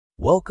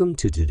Welcome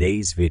to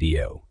today's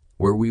video,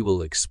 where we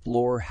will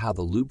explore how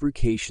the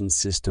lubrication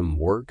system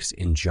works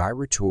in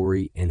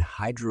gyratory and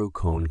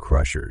hydrocone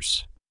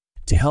crushers.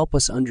 To help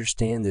us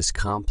understand this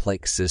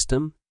complex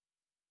system,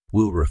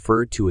 we'll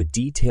refer to a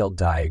detailed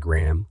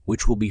diagram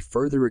which will be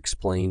further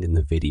explained in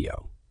the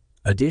video.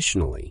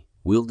 Additionally,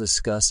 we'll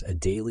discuss a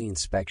daily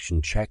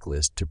inspection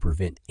checklist to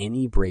prevent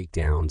any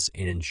breakdowns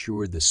and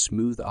ensure the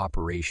smooth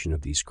operation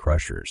of these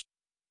crushers.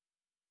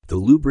 The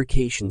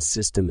lubrication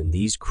system in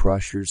these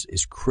crushers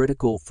is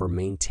critical for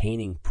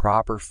maintaining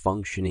proper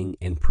functioning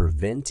and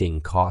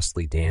preventing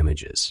costly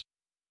damages.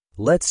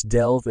 Let's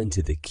delve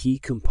into the key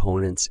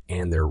components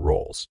and their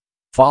roles.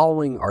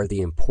 Following are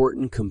the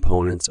important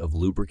components of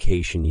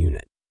lubrication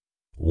unit.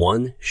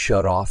 1.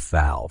 Shut-off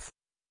valve.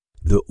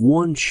 The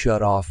 1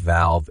 shut-off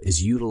valve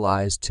is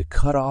utilized to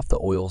cut off the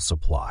oil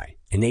supply,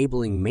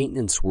 enabling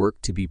maintenance work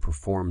to be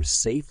performed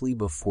safely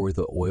before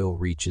the oil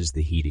reaches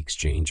the heat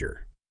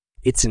exchanger.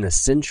 It's an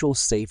essential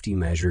safety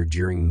measure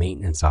during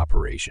maintenance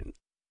operation.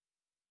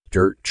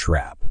 Dirt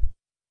trap.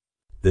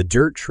 The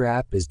dirt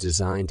trap is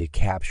designed to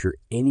capture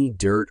any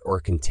dirt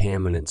or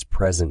contaminants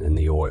present in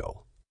the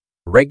oil.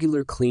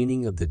 Regular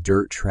cleaning of the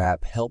dirt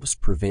trap helps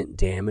prevent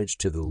damage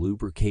to the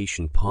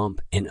lubrication pump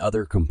and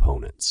other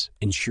components,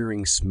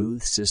 ensuring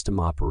smooth system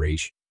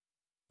operation.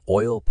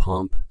 Oil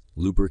pump,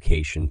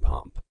 lubrication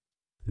pump.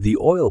 The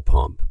oil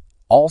pump,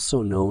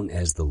 also known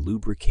as the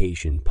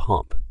lubrication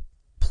pump,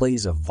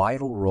 plays a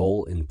vital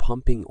role in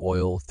pumping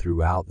oil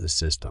throughout the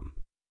system.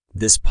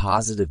 This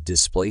positive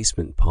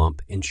displacement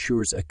pump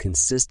ensures a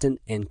consistent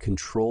and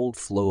controlled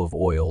flow of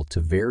oil to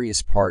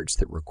various parts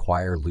that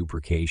require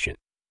lubrication.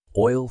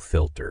 Oil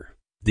filter.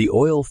 The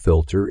oil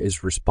filter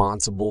is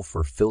responsible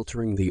for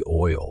filtering the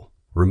oil,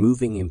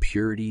 removing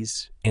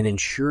impurities, and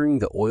ensuring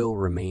the oil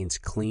remains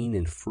clean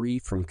and free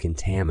from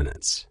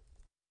contaminants.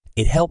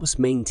 It helps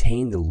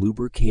maintain the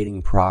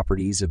lubricating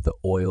properties of the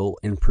oil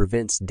and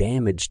prevents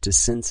damage to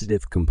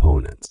sensitive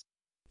components.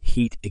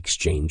 Heat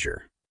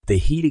exchanger. The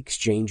heat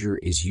exchanger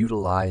is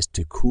utilized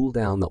to cool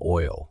down the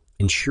oil,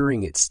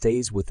 ensuring it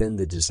stays within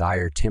the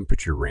desired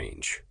temperature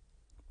range.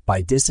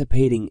 By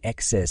dissipating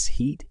excess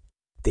heat,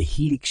 the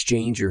heat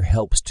exchanger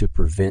helps to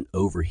prevent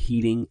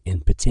overheating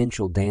and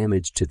potential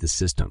damage to the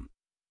system.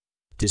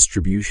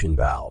 Distribution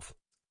valve.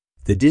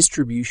 The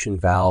distribution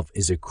valve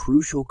is a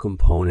crucial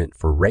component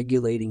for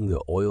regulating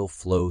the oil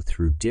flow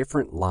through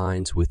different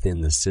lines within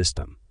the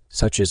system,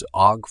 such as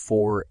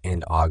AUG4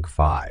 and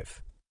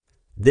AUG5.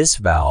 This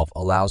valve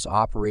allows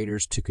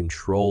operators to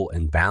control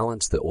and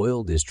balance the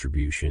oil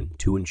distribution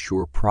to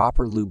ensure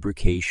proper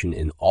lubrication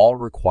in all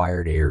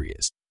required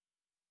areas.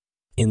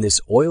 In this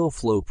oil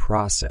flow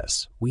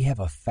process, we have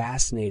a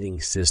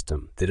fascinating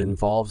system that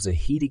involves a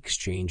heat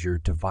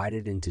exchanger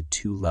divided into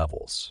 2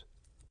 levels.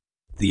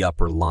 The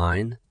upper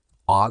line,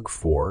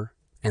 AUG4,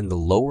 and the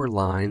lower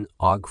line,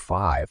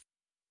 AUG5.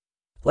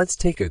 Let's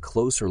take a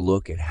closer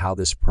look at how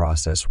this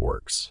process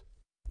works.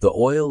 The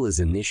oil is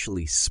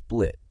initially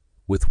split,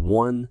 with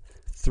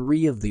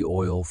 1/3 of the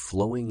oil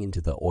flowing into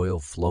the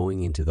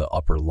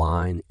upper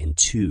line and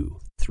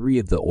 2/3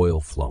 of the oil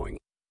flowing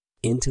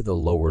into the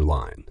lower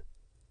line.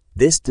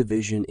 This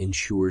division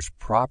ensures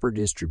proper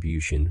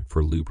distribution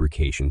for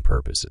lubrication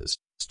purposes.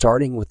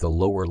 Starting with the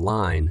lower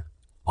line,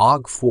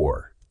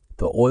 AUG4,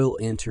 the oil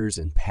enters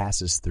and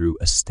passes through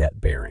a step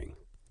bearing.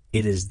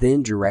 It is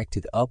then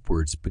directed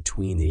upwards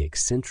between the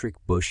eccentric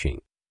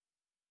bushing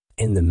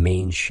and the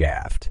main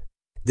shaft.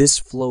 This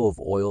flow of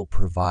oil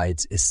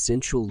provides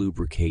essential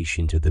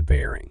lubrication to the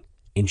bearing,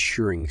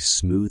 ensuring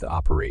smooth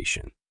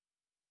operation.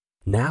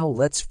 Now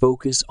let's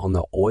focus on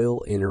the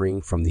oil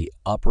entering from the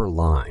upper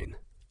line,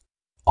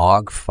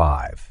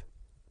 AUG5.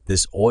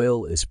 This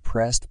oil is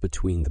pressed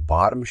between the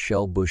bottom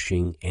shell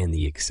bushing and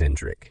the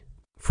eccentric.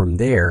 From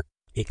there,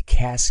 it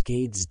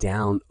cascades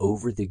down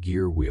over the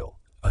gear wheel,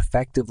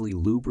 effectively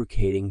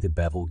lubricating the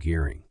bevel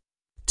gearing.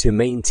 To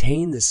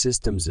maintain the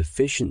system's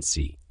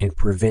efficiency and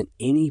prevent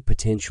any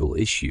potential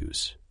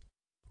issues,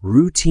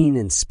 routine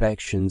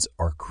inspections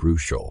are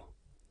crucial.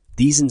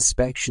 These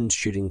inspections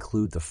should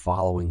include the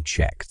following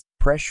checks.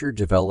 Pressure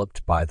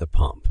developed by the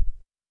pump.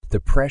 The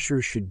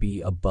pressure should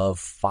be above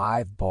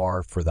 5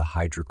 bar for the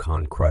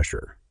hydrocone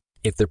crusher.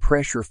 If the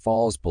pressure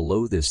falls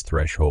below this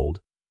threshold,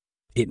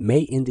 it may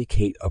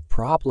indicate a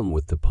problem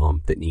with the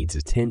pump that needs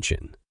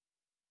attention.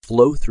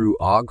 Flow through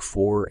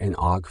AUG4 and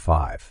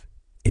AUG5.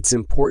 It's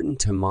important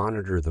to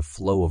monitor the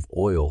flow of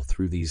oil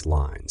through these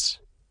lines.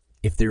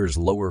 If there is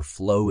lower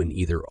flow in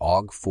either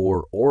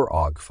AUG4 or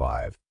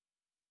AUG5,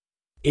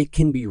 it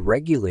can be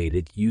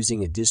regulated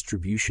using a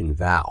distribution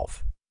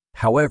valve.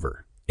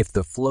 However, if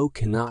the flow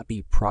cannot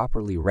be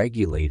properly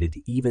regulated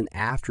even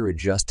after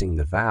adjusting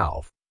the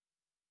valve,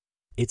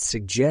 it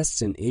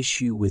suggests an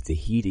issue with the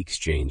heat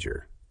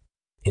exchanger.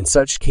 In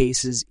such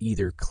cases,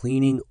 either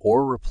cleaning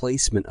or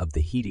replacement of the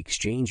heat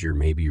exchanger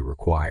may be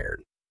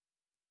required.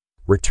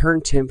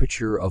 Return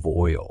temperature of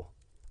oil.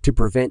 To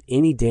prevent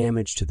any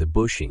damage to the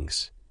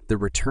bushings, the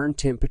return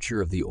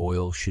temperature of the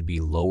oil should be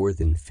lower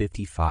than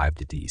 55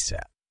 degrees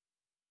Celsius.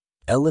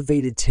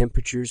 Elevated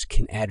temperatures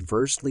can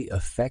adversely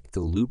affect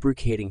the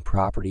lubricating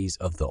properties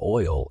of the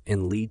oil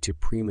and lead to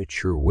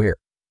premature wear.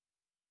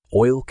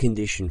 Oil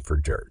condition for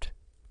dirt.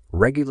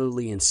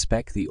 Regularly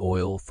inspect the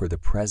oil for the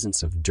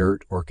presence of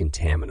dirt or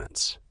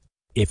contaminants.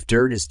 If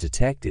dirt is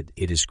detected,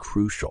 it is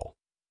crucial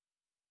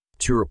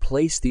to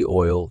replace the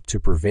oil to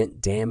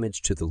prevent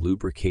damage to the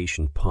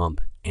lubrication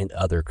pump and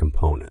other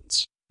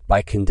components.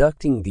 By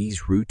conducting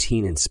these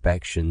routine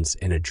inspections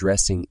and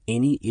addressing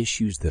any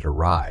issues that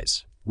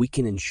arise, we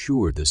can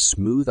ensure the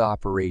smooth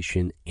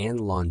operation and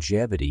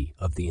longevity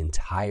of the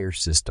entire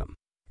system.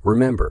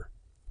 Remember,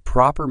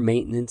 proper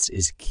maintenance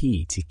is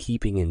key to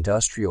keeping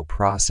industrial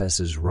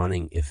processes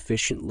running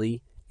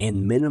efficiently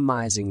and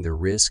minimizing the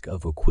risk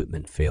of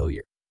equipment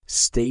failure.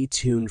 Stay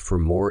tuned for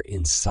more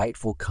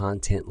insightful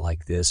content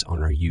like this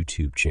on our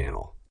YouTube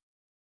channel.